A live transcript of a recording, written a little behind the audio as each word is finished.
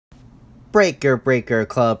Breaker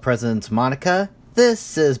Club President Monica.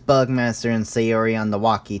 This is Bugmaster and Sayori on the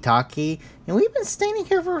walkie-talkie, and we've been standing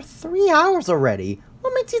here for 3 hours already.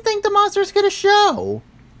 What makes you think the monster's gonna show?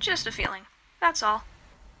 Just a feeling, that's all.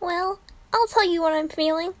 Well, I'll tell you what I'm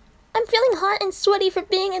feeling. I'm feeling hot and sweaty for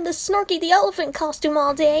being in the Snorky the elephant costume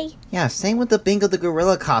all day. Yeah, same with the Bingo the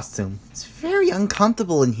gorilla costume. It's very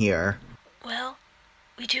uncomfortable in here. Well,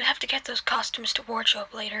 we do have to get those costumes to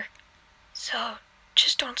wardrobe later. So,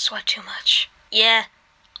 just don't sweat too much. Yeah.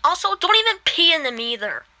 Also, don't even pee in them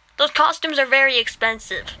either. Those costumes are very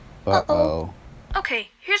expensive. Uh-oh. Okay,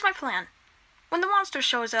 here's my plan. When the monster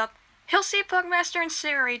shows up, he'll see Bugmaster and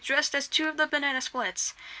Sayori dressed as two of the banana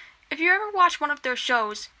splits. If you ever watch one of their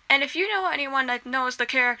shows, and if you know anyone that knows the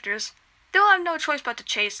characters, they'll have no choice but to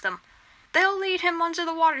chase them. They'll lead him under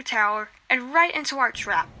the water tower and right into our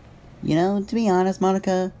trap. You know, to be honest,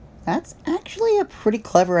 Monica, that's actually a pretty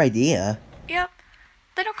clever idea. Yep.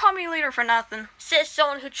 They don't call me leader for nothing. Says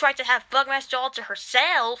someone who tried to have Bugmaster all to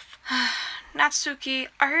herself. Natsuki,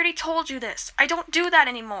 I already told you this. I don't do that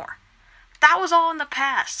anymore. That was all in the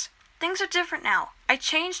past. Things are different now. I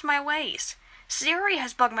changed my ways. Sayori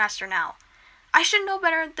has Bugmaster now. I should know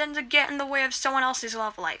better than to get in the way of someone else's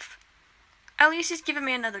love life. At least he's given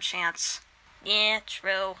me another chance. Yeah,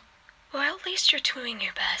 true. Well, at least you're doing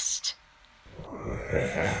your best.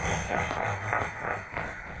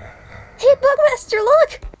 Hey, Bugmaster,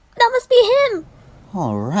 look! That must be him!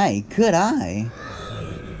 Alright, good eye.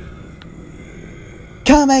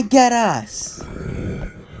 Come and get us!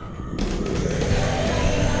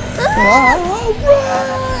 Oh,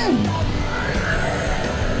 run!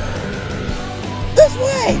 This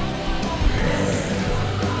way!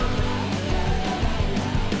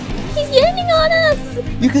 He's getting on us!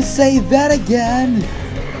 You can say that again!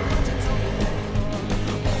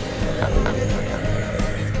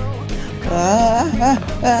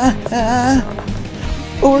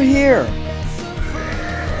 Over here!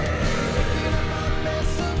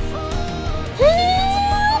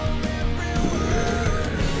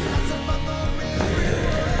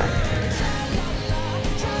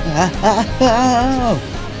 Help!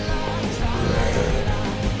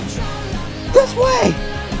 This way!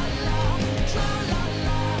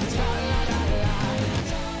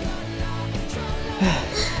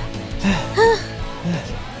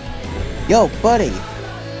 Yo, buddy!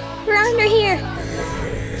 We're under here.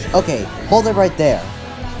 Okay, hold it right there.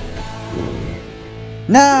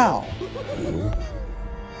 Now!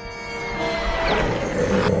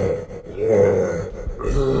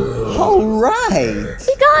 Alright!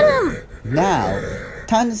 We got him! Now,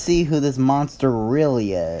 time to see who this monster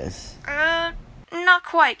really is. Not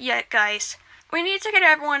quite yet, guys. We need to get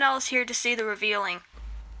everyone else here to see the revealing.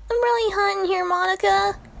 I'm really hot in here,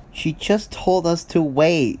 Monica. She just told us to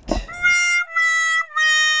wait.